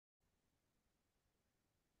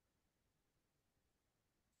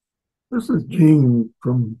This is Gene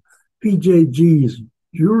from PJG's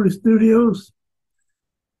Jewelry Studios.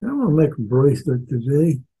 I'm going to make a bracelet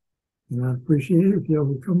today, and I appreciate it if y'all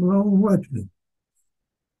will come along and watch me.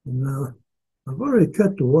 And I've already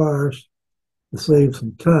cut the wires to save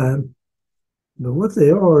some time, but what they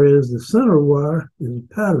are is the center wire is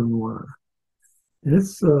a pattern wire, and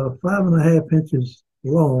it's 5.5 inches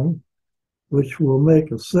long, which will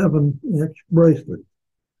make a 7-inch bracelet.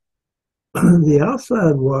 The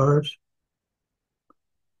outside wires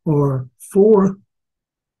are four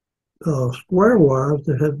square wires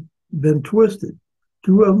that have been twisted.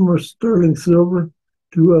 Two of them are sterling silver,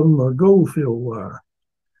 two of them are gold field wire,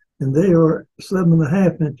 and they are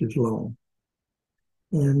 7.5 inches long.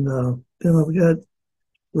 And then I've got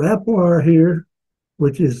wrap wire here,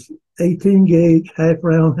 which is 18 gauge, half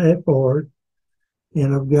round, half hard.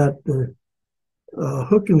 And I've got the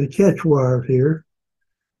hook and the catch wire here,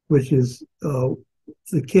 which is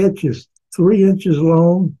the catch is 3 inches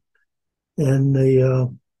long, and the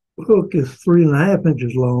hook is 3.5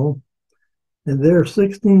 inches long, and they're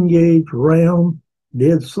 16 gauge round,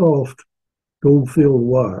 dead soft gold filled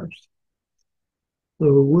wires.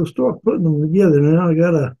 So we'll start putting them together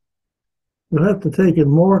now. We'll have to take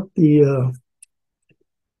and mark the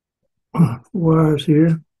wires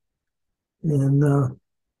here, and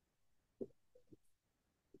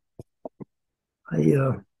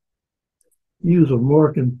I use a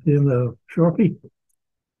marking pen, a Sharpie,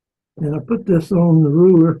 and I put this on the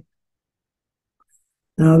ruler.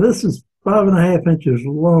 Now this is 5.5 inches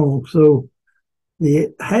long, so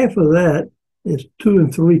the half of that is 2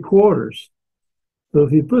 3/4. So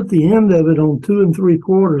if you put the end of it on 2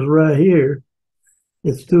 3/4 right here,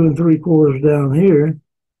 it's 2 3/4 down here,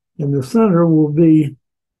 and the center will be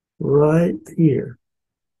right here.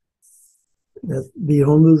 That's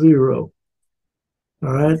beyond the zero.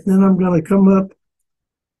 All right, then I'm going to come up,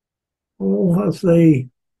 I'll say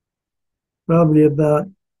probably about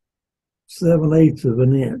 7/8 of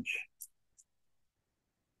an inch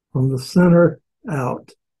from the center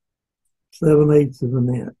out, 7/8 of an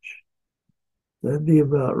inch. That'd be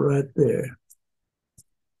about right there.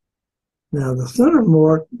 Now the center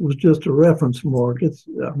mark was just a reference mark.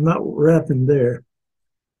 I'm not wrapping there.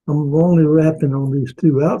 I'm only wrapping on these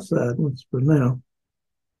two outside ones for now.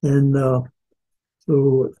 And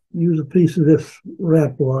so use a piece of this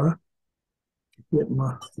wrap wire. Get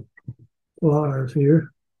my pliers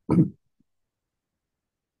here.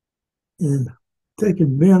 And take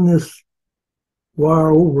and bend this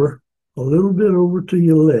wire over a little bit over to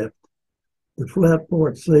your left. The flat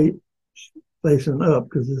part facing up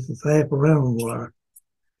because this is half a round wire.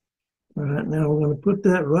 All right, now we're going to put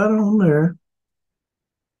that right on there,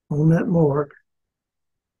 on that mark.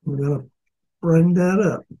 We're going to bring that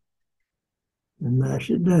up and mash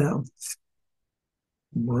it down.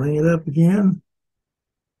 Bring it up again,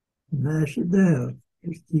 mash it down.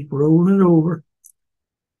 Just keep rolling it over,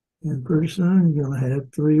 and pretty soon you're going to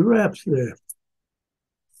have 3 wraps there,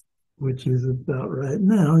 which is about right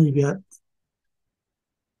now. You got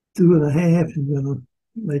 2.5. You're going to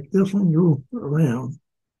make this one go around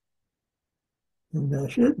and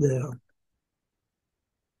mash it down.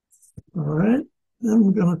 All right, then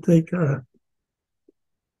we're going to take our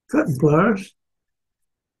cutting pliers,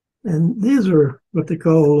 and these are what they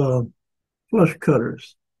call flush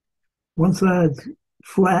cutters. One side's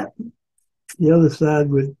flat, the other side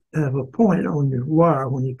would have a point on your wire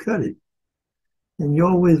when you cut it. And you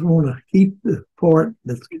always want to keep the part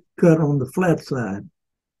that's cut on the flat side.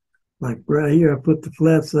 Like right here, I put the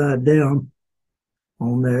flat side down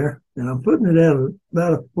on there, and I'm putting it at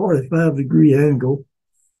about a 45-degree angle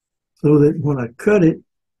so that when I cut it,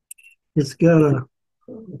 it's got a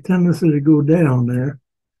tendency to go down there.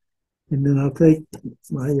 And then I'll take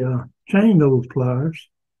my chain nose pliers,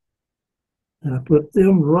 and I put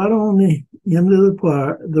them right on the end of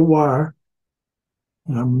the wire,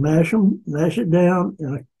 and I mash it down,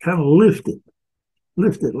 and I kind of lift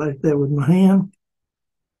it like that with my hand,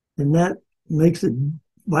 and that makes it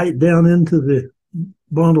bite down into the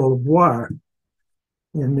bundle of wire,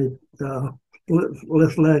 and it's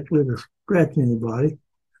less likely to scratch anybody.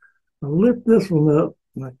 I lift this one up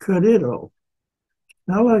and I cut it off.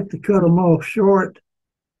 I like to cut them off short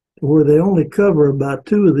to where they only cover about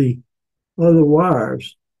 2 of the other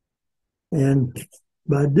wires, and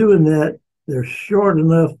by doing that, they're short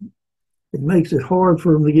enough. It makes it hard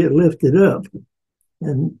for them to get lifted up.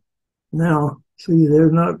 And now, see,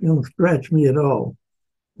 they're not going to scratch me at all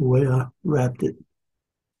the way I wrapped it.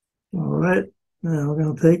 All right, now we're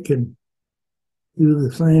going to take and do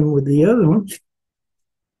the same with the other one.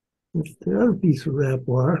 With the other piece of wrap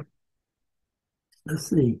wire. Let's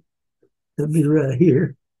see, that'll be right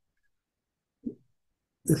here.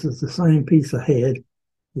 this is the same piece I had.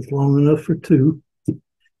 It's long enough for two. So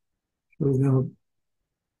we're going to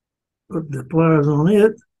put the pliers on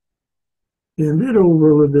it, bend it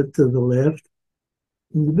over a little bit to the left.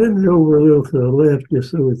 And you bend it over a little to the left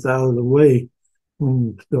just so it's out of the way when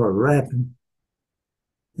you start wrapping.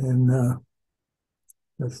 And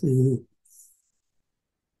let's see,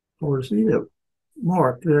 or see that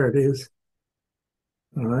mark, there it is.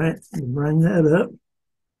 All right, you bring that up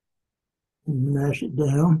and mash it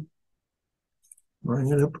down.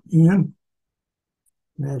 Bring it up again,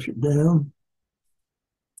 mash it down.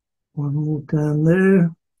 One more time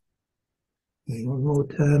there. And one more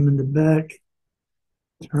time in the back.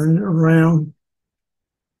 Turn it around.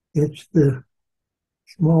 It's the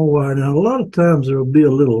small wire. Now, a lot of times there will be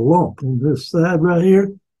a little lump on this side right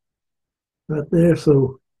here, right there.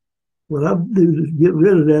 So what I do to get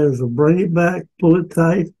rid of that is I'll bring it back, pull it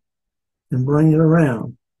tight, and bring it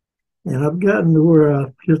around. And I've gotten to where I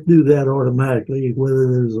just do that automatically, whether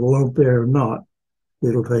there's a lump there or not.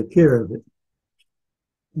 It'll take care of it.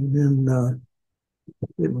 And then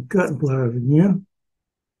get my cutting pliers again.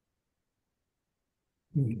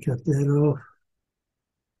 And cut that off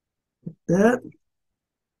like that.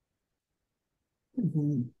 And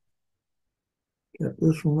then cut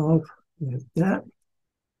this one off like that.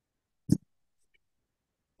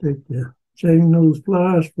 Take the chain nose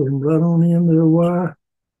pliers, put them right on the end of the wire,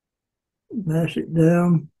 mash it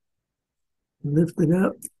down, lift it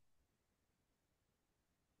up,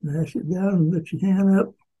 mash it down, and lift your hand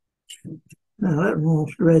up. Now that won't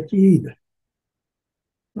stretch either.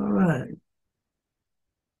 All right.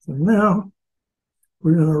 So now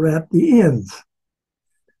we're going to wrap the ends.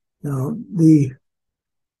 Now the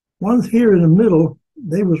ones here in the middle,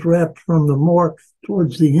 they was wrapped from the mark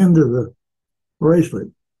towards the end of the bracelet.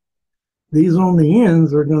 These on the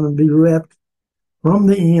ends are going to be wrapped from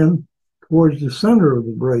the end towards the center of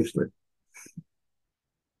the bracelet.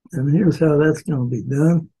 And here's how that's going to be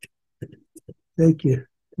done. Take your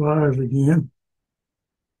pliers again.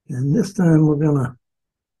 And this time we're going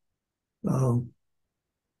to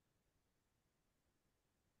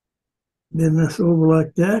bend this over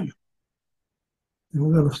like that. And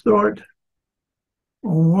we're going to start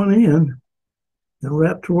on one end and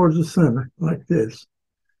wrap towards the center like this.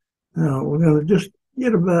 Now we're going to just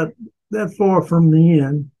get about that far from the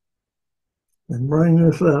end and bring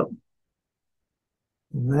this up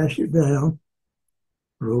and mash it down,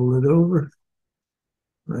 roll it over,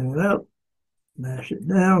 bring it up, mash it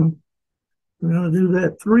down. We're going to do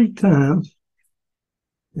that 3 times,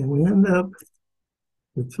 and we end up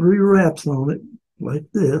with 3 wraps on it like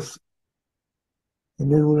this. And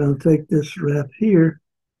then we're going to take this wrap here,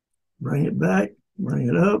 bring it back, bring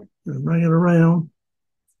it up, and bring it around,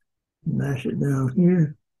 mash it down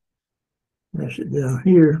here, mash it down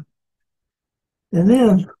here. And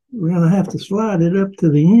then we're going to have to slide it up to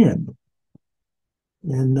the end.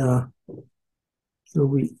 And so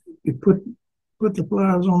we put the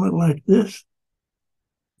pliers on it like this.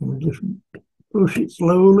 And we just push it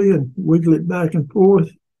slowly and wiggle it back and forth.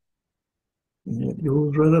 And it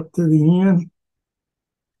goes right up to the end.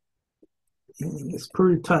 And it's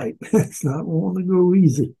pretty tight. It's not wanting to go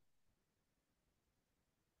easy.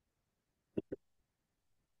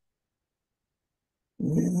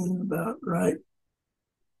 And about right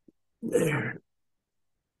there.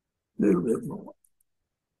 A little bit more.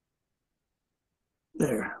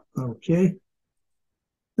 There. Okay.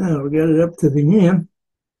 Now we got it up to the end.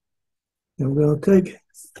 And we're going to take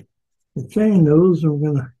the chain nose and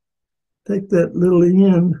we're going to take that little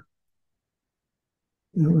end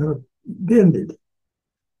and we're going to bend it.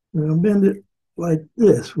 We're going to bend it like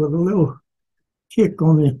this with a little kick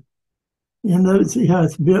on the end of it. See how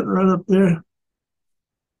it's bent right up there?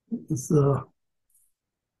 It's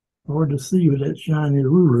hard to see with that shiny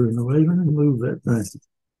ruler in the way. Let me move that thing.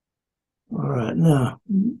 All right, now,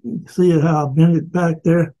 you see how I bent it back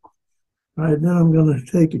there? All right, then I'm going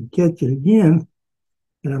to take and catch it again,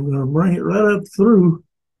 and I'm going to bring it right up through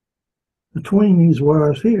between these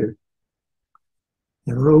wires here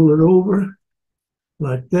and roll it over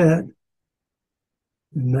like that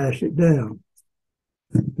and mash it down.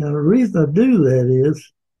 Now, the reason I do that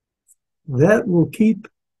is that will keep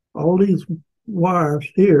all these wires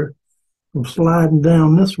here from sliding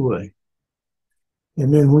down this way.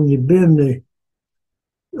 And then when you bend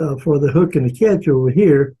for the hook and the catch over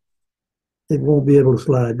here, it won't be able to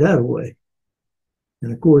slide that way.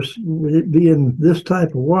 And of course, with it being this type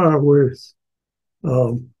of wire where it's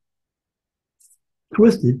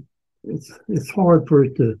twisted, it's hard for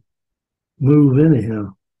it to move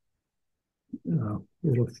anyhow.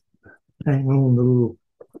 It'll hang on the little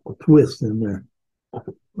twist in there. All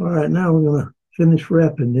right, now we're going to finish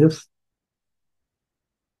wrapping this.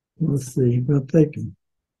 Let's see, I'm going to take and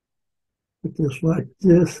put this like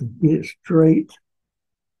this and get it straight.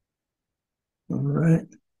 All right,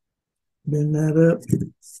 bend that up,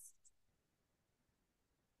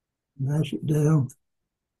 mash it down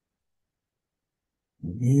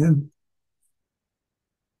again.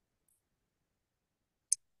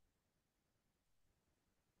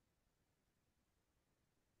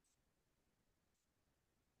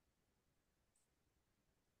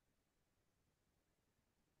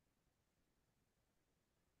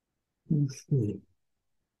 Let's see,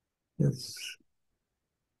 that's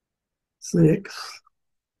 6.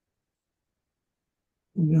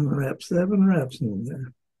 I'm going to wrap 7 wraps in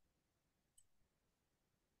there.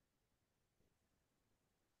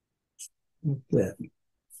 Like that.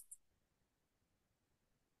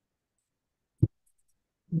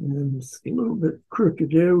 And it's a little bit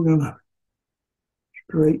crooked there. We're going to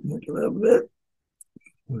straighten it a little bit.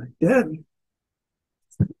 Like that.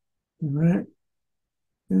 All right.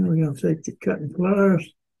 Then we're going to take the cutting pliers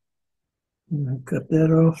and cut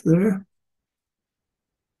that off there.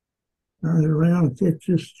 Turn it around and take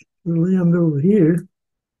this little end over here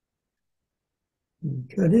and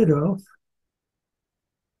cut it off.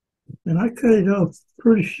 And I cut it off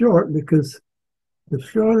pretty short because the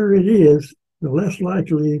shorter it is, the less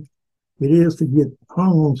likely it is to get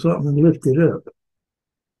hung on something and lift it up.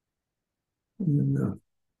 And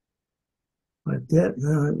like that,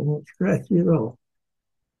 now it won't scratch it off.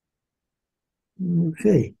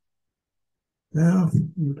 Okay. Now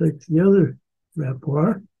we'll take the other wrap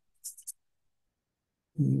wire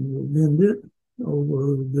and we'll bend it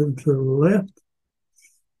over, bend to the left.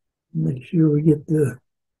 Make sure we get the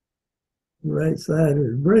right side of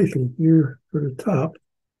the bracelet here for the top,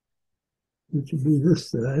 which will be this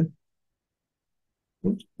side.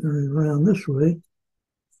 Oops, turn it around this way.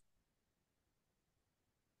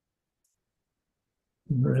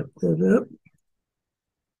 And wrap that up.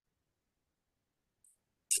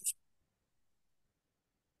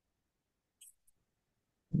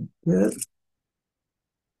 That.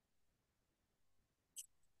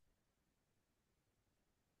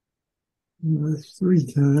 And that's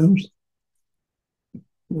 3 times.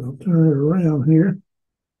 I'll turn it around here.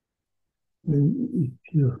 And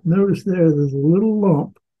if you notice there's a little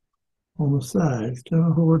lump on the side. It's kind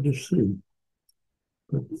of hard to see.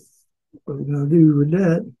 But what we're going to do with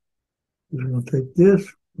that is we're going to take this,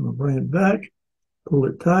 I'm going to bring it back, pull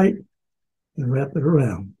it tight, and wrap it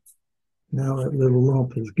around. Now that little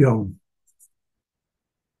lump is gone.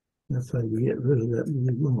 That's how you get rid of that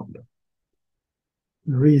little lump.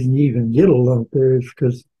 The reason you even get a lump there is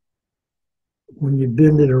because when you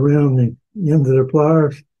bend it around the end of the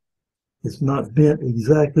pliers, it's not bent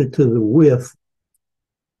exactly to the width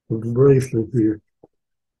of the bracelet here,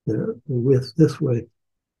 the width this way.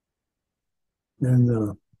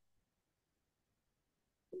 And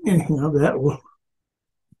anyhow, that will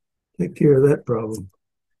take care of that problem.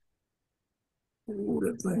 Oh,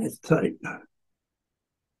 that thing is tight.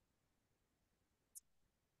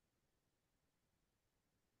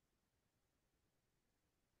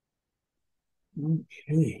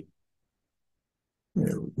 Okay.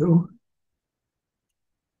 There we go.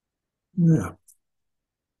 Now,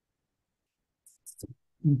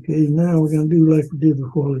 okay, now we're going to do like we did a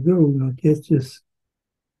while ago. We're going to catch this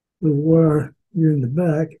little wire here in the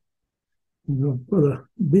back. We're going to put a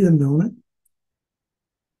bend on it,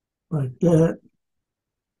 like that.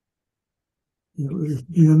 It'll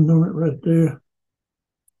just bend on it right there.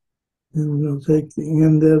 Then we're going to take the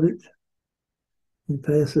end of it and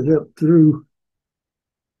pass it up through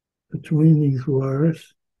between these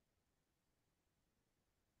wires,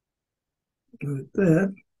 like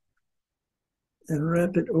that, and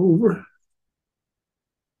wrap it over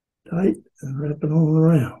tight and wrap it on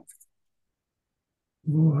around.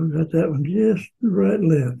 Oh, I got that one just the right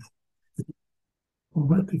length. I'll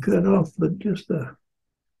have to cut off, but just a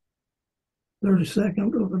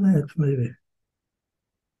 32nd of an inch maybe.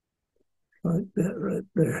 Like that right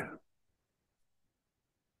there.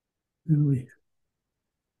 And we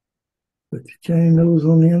put the chain nose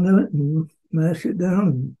on the end of it and mash it down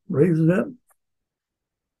and raise it up.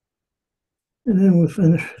 And then we'll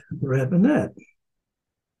finish wrapping that.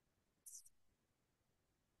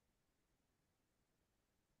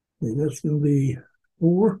 Okay, that's going to be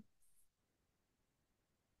 4,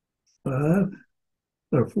 5,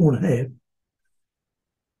 or 4.5.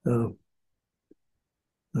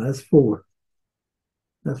 That's 4.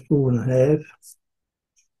 That's 4.5.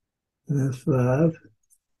 And that's 5,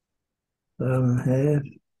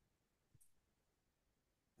 5.5,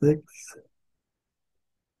 6,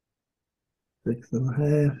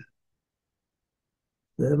 6.5,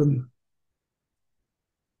 7,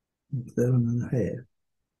 7.5.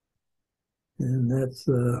 And that's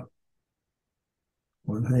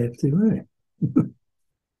 1/2 too many.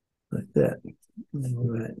 Like that. All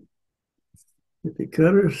right. Get the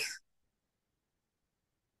cutters.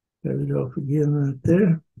 Cut it off again right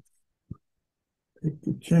there. Take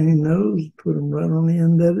the chain nose, put them right on the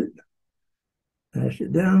end of it. Mash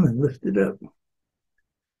it down and lift it up.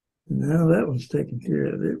 And now that one's taken care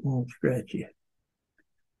of. It won't scratch you.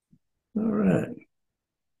 All right.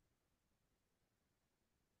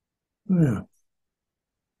 Now,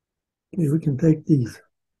 okay, we can take these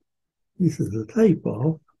pieces of tape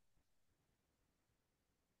off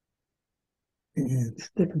and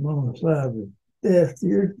stick them on the side of the desk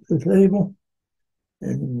here, the table,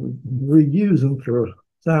 and reuse them for a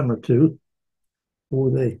time or two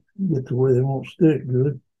before they get to where they won't stick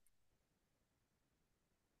good.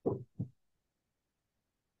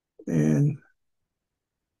 And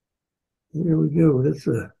here we go. It's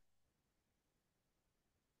a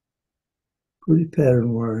pretty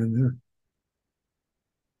pattern wire in there.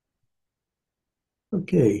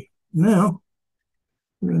 Okay, now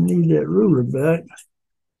we're going to need that ruler back.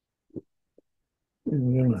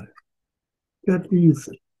 And we're going to cut these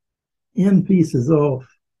end pieces off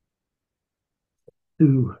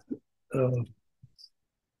to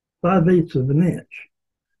 5/8 of an inch.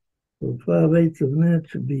 So 5/8 of an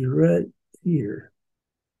inch would be right here.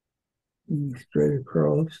 Straight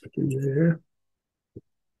across to there.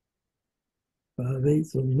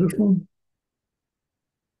 5/8 on this one.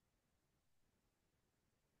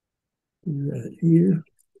 Right here.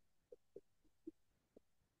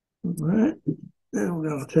 All right. Now we're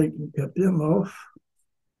going to cut them off.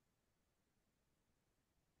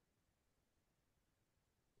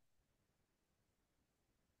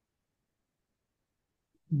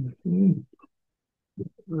 Move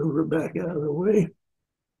her back out of the way.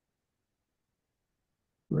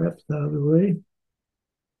 Wraps out of the way.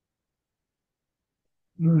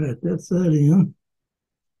 All right, that's that end.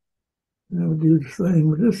 Now we'll do the same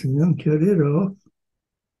with this end. Cut it off.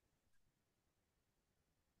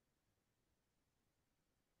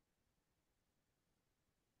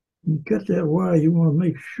 You cut that wire, you want to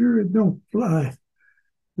make sure it don't fly.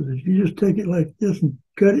 Because if you just take it like this and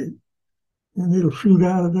cut it, and it'll shoot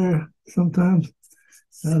out of there sometimes.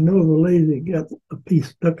 I know of a lady that got a piece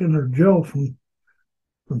stuck in her jaw from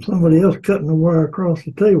somebody else cutting the wire across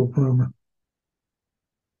the table from her.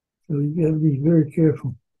 So you got to be very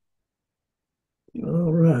careful.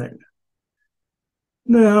 All right.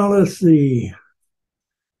 Now let's see.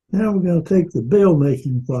 Now we're going to take the bell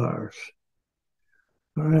making pliers.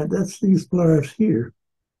 All right, that's these pliers here.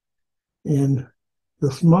 And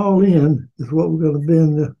the small end is what we're going to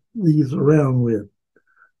bend these around with.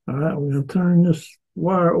 All right, we're going to turn this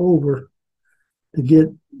wire over to get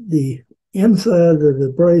the inside of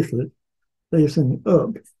the bracelet facing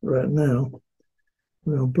up right now.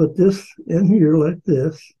 We're going to put this in here like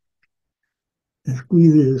this and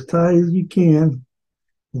squeeze it as tight as you can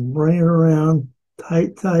and bring it around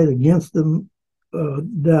tight against the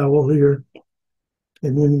dowel here.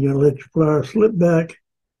 And then you're going to let your plier slip back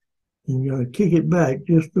and you're going to kick it back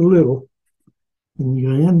just a little. And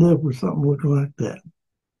you're going to end up with something looking like that.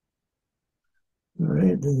 All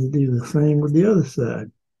right, then you do the same with the other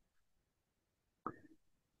side.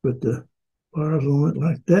 Put the pliers on it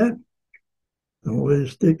like that. Don't let it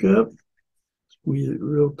stick up. Squeeze it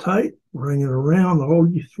real tight. Bring it around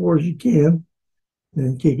as far as you can.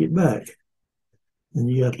 Then kick it back. And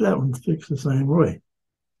you got that one fixed the same way.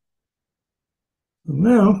 So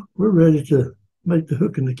now we're ready to make the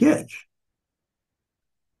hook and the catch.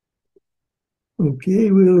 Okay,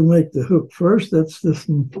 we'll make the hook first. That's this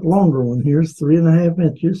longer one here. It's 3.5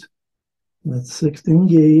 inches. That's 16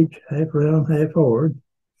 gauge, half round, half hard.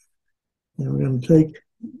 And we're going to take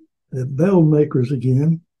the bell makers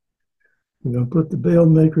again. We're going to put the bell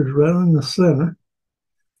makers right in the center.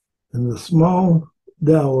 And the small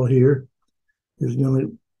dowel here is going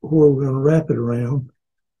to where we're going to wrap it around.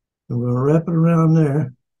 And we're going to wrap it around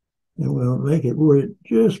there. And we're going to make it where it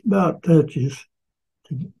just about touches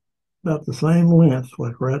to about the same length,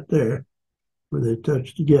 like right there, where they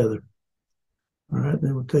touch together. All right,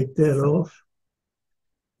 then we'll take that off.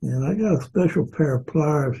 And I got a special pair of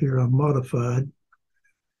pliers here I modified.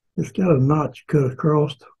 It's got a notch cut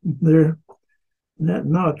across there. And that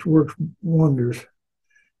notch works wonders.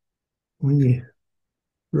 When you're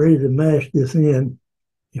ready to mash this in,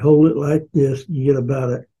 you hold it like this, you get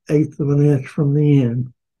about 1/8 of an inch from the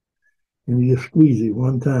end, and you just squeeze it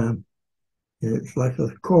one time. And it's like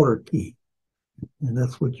a quarter key, and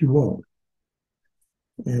that's what you want.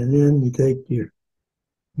 And then you take your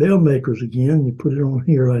bell makers again. You put it on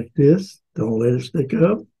here like this. Don't let it stick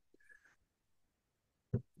up.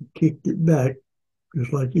 Kicked it back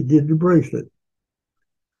just like you did the bracelet.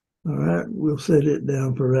 All right, we'll set it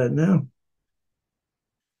down for right now.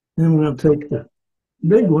 Then we're going to take the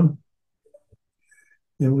big one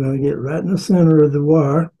and we're going to get right in the center of the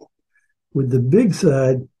wire with the big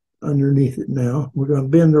side underneath it now. We're going to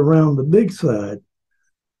bend around the big side.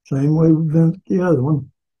 Same way we bent the other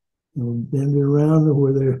one. And we'll bend it around to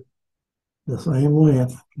where they're the same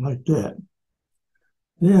length, like that.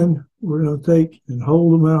 Then we're going to take and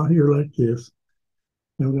hold them out here like this.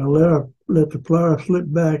 And we're going to let the plier slip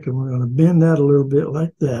back, and we're going to bend that a little bit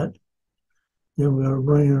like that. Then we're going to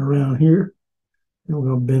bring it around here, and we're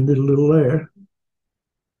going to bend it a little there.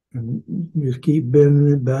 And just keep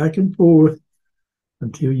bending it back and forth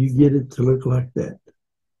until you get it to look like that.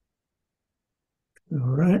 All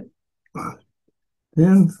right.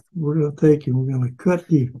 Then we're going to take and we're going to cut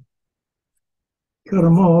them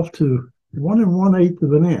off to 1 1/8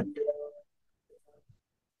 of an inch.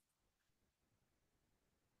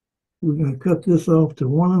 We're going to cut this off to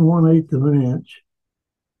 1 1/8 of an inch,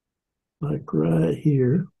 like right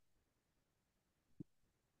here.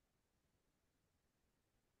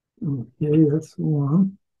 Okay, that's the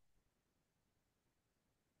one.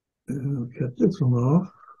 And we'll cut this one off.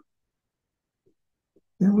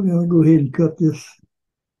 Then we're going to go ahead and cut this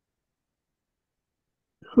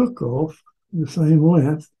hook off the same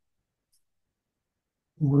length,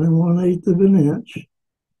 1 1/8 of an inch,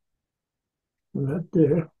 right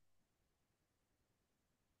there.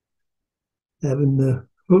 Having the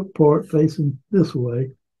hook part facing this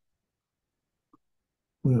way.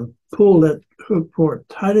 We're going to pull that hook part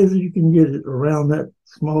tight as you can get it around that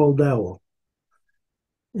small dowel.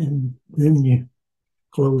 And then you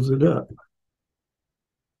close it up.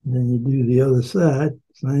 And then you do the other side,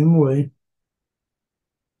 same way.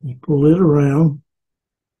 You pull it around,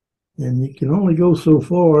 and you can only go so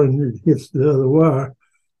far and it hits the other wire,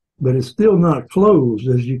 but it's still not closed.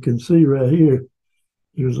 As you can see right here,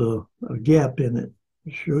 there's a gap in it.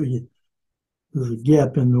 I'll show you. There's a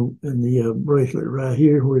gap in the bracelet right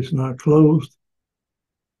here where it's not closed.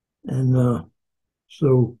 And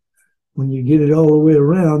so when you get it all the way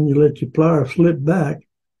around, you let your plier slip back,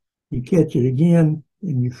 you catch it again,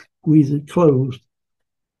 and you squeeze it closed,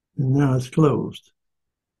 and now it's closed.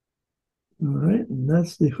 All right, and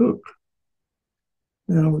that's the hook.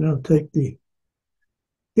 Now we're going to take the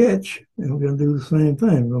catch, and we're going to do the same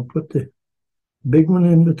thing. We're going to put the big one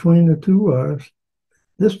in between the two wires.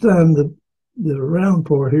 This time the round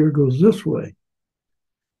part here goes this way.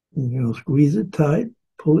 And you're going to squeeze it tight,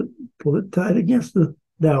 pull it tight against the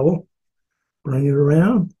dowel, bring it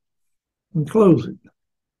around, and close it.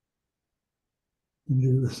 And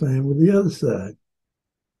do the same with the other side.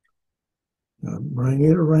 Now bring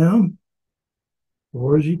it around as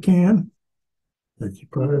far as you can. Let your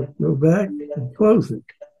plier go back and close it.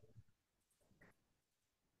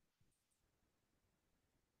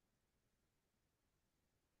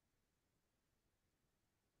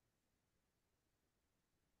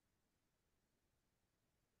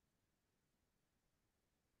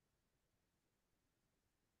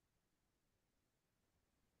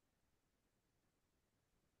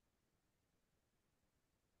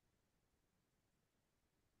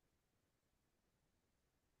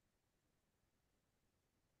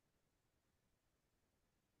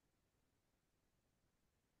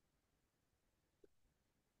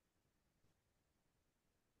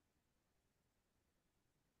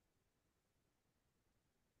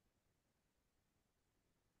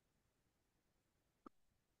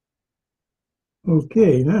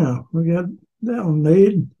 Okay, now we got that one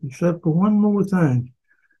made, except for one more thing.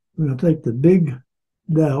 We're going to take the big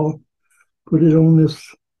dowel, put it on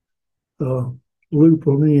this loop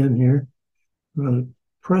on the end here. I'm going to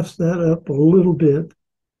press that up a little bit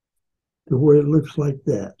to where it looks like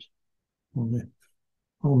that on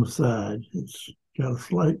the side. It's got a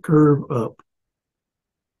slight curve up.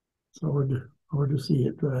 It's hard to see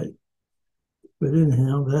it right. But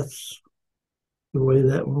anyhow, that's the way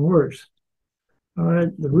that one works. All right,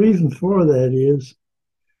 the reason for that is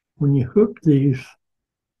when you hook these,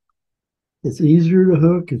 it's easier to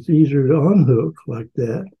hook, it's easier to unhook like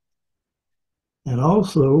that. And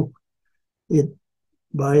also,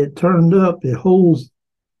 by it turned up, it holds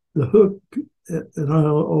the hook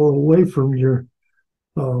all away from your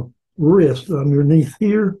wrist underneath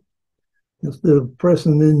here. Instead of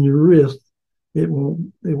pressing in your wrist, it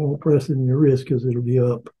won't press in your wrist because it'll be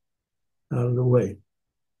up out of the way.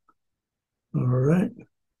 All right.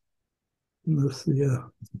 Let's see.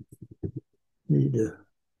 Need to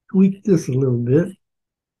tweak this a little bit.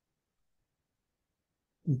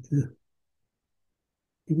 Get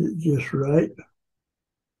it just right,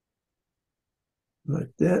 like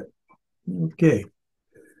that. Okay.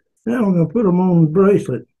 Now we're going to put them on the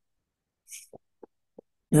bracelet.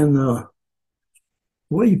 And the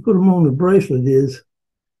way you put them on the bracelet is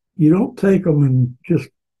you don't take them and just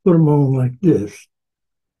put them on like this.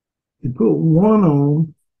 You put one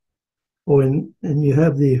on, and you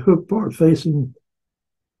have the hook part facing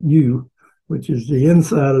you, which is the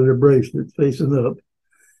inside of the bracelet facing up.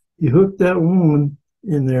 You hook that one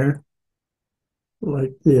in there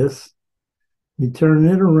like this. You turn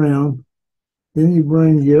it around, then you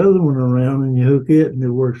bring the other one around and you hook it, and it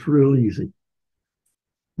works real easy.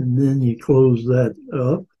 And then you close that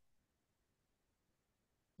up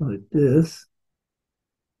like this,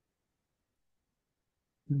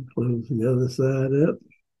 and close the other side up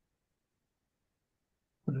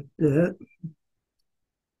like that.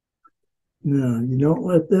 Now, you don't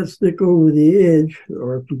let that stick over the edge,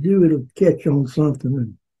 or if you do, it'll catch on something,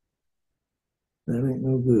 and that ain't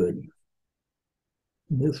no good.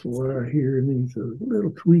 This wire here needs a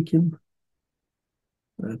little tweaking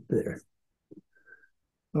right there.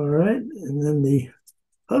 All right, and then the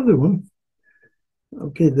other one,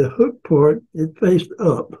 okay, the hook part, it faced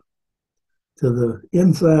up to the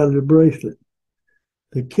inside of the bracelet.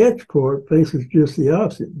 The catch part faces just the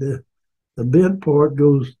opposite. The bent part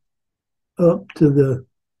goes up to the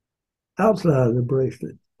outside of the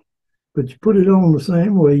bracelet. But you put it on the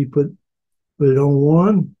same way. You put it on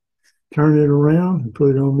one, turn it around, and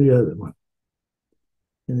put it on the other one.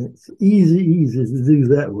 And it's easy to do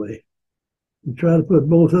that way. You try to put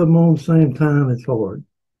both of them on the same time, it's hard.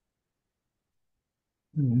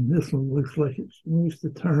 And this one looks like it needs to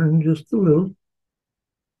turn just a little,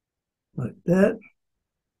 like that.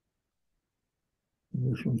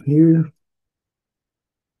 And this one here,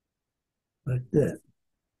 like that.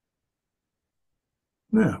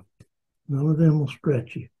 Now, none of them will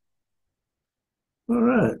stretch you. All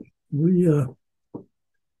right, we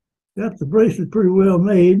got the bracelet pretty well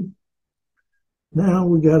made. Now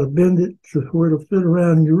we got to bend it to where it'll fit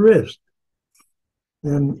around your wrist.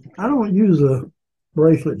 And I don't use a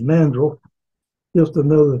bracelet mandrel, just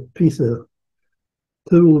another piece of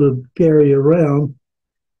tool to carry around.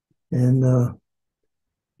 And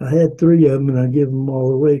I had 3 of them, and I give them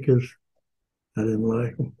all away because I didn't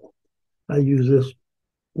like them. I use this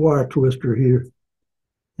wire twister here,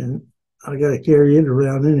 and I got to carry it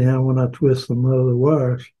around anyhow when I twist some other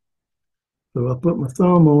wires. So I put my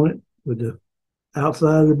thumb on it with the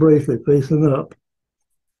outside of the bracelet facing up,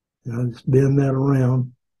 and I just bend that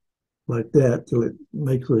around like that till it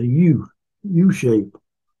makes a U shape,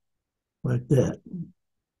 like that.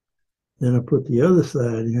 Then I put the other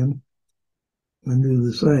side in and do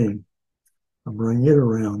the same. I bring it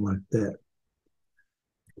around like that.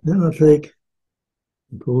 Then I take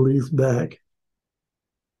and pull these back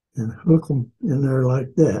and hook them in there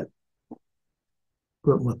like that.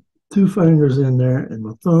 Put my 2 fingers in there and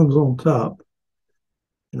my thumbs on top.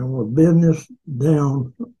 And I'm going to bend this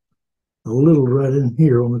down a little right in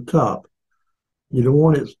here on the top. You don't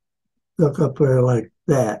want it stuck up there like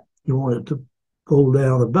that. You want it to pull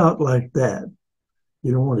down about like that.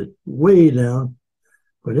 You don't want it way down.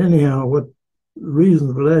 But anyhow, what the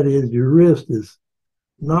reason for that is your wrist is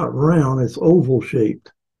not round, it's oval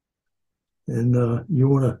shaped. And you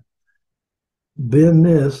want to bend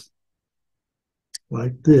this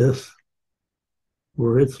like this,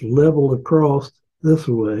 where it's level across this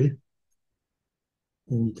way.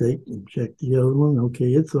 And you take and check the other one.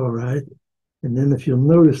 Okay, it's all right. And then if you'll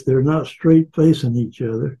notice, they're not straight facing each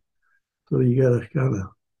other. So you got to kind of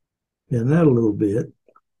bend that a little bit.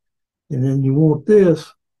 And then you want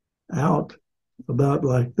this out about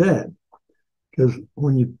like that. Because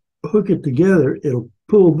when you hook it together, it'll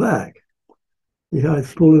pull back. See how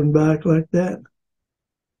it's pulling back like that?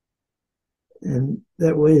 And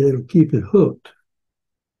that way it'll keep it hooked.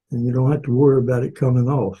 And you don't have to worry about it coming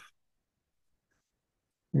off.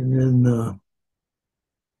 And then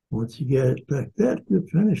once you get it like that, you're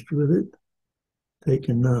finished with it.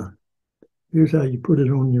 Taking, here's how you put it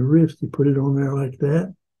on your wrist. You put it on there like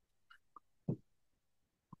that.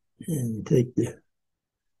 And you take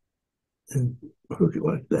and hook it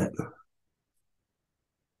like that.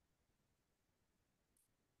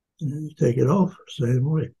 And then you take it off the same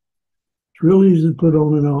way. It's real easy to put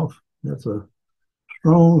on and off. That's a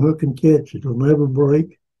strong hook and catch. It'll never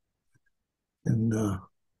break. And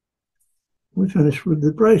we finished with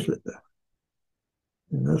the bracelet.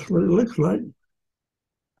 And that's what it looks like.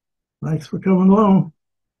 Thanks for coming along.